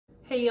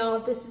Hey y'all,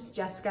 this is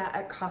Jessica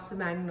at Casa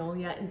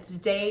Magnolia, and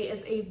today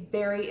is a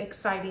very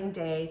exciting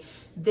day.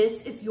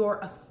 This is your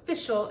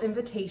official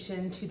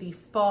invitation to the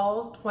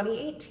Fall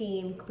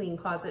 2018 Clean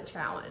Closet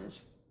Challenge.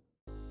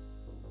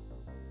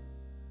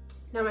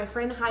 Now, my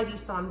friend Heidi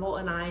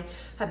and I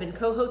have been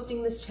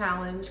co-hosting this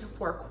challenge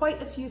for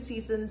quite a few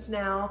seasons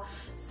now.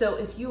 So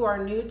if you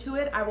are new to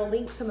it, I will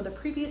link some of the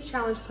previous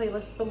challenge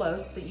playlists below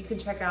so that you can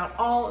check out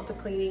all of the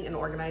cleaning and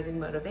organizing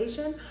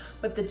motivation.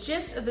 But the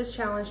gist of this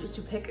challenge is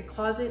to pick a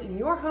closet in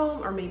your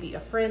home, or maybe a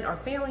friend or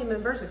family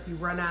members if you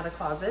run out of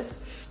closets,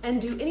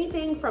 and do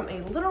anything from a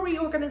little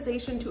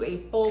reorganization to a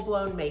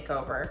full-blown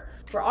makeover.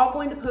 We're all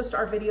going to post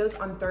our videos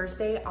on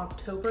Thursday,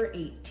 October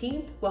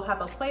 18th. We'll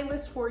have a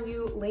playlist for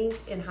you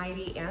linked in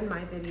Heidi and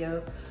my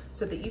video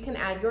so that you can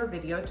add your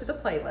video to the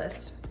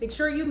playlist. Make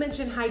sure you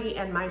mention Heidi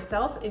and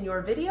myself in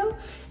your video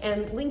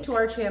and link to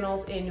our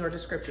channels in your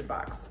description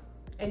box.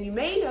 And you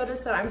may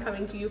notice that I'm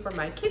coming to you from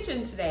my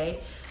kitchen today,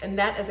 and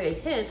that is a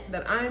hint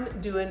that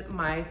I'm doing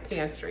my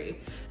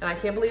pantry. And I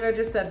can't believe I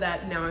just said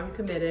that. Now I'm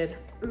committed.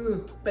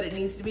 But it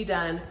needs to be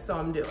done, so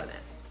I'm doing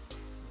it.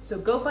 So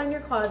go find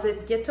your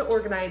closet, get to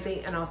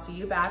organizing, and I'll see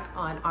you back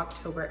on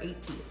October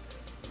 18th.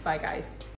 Bye guys.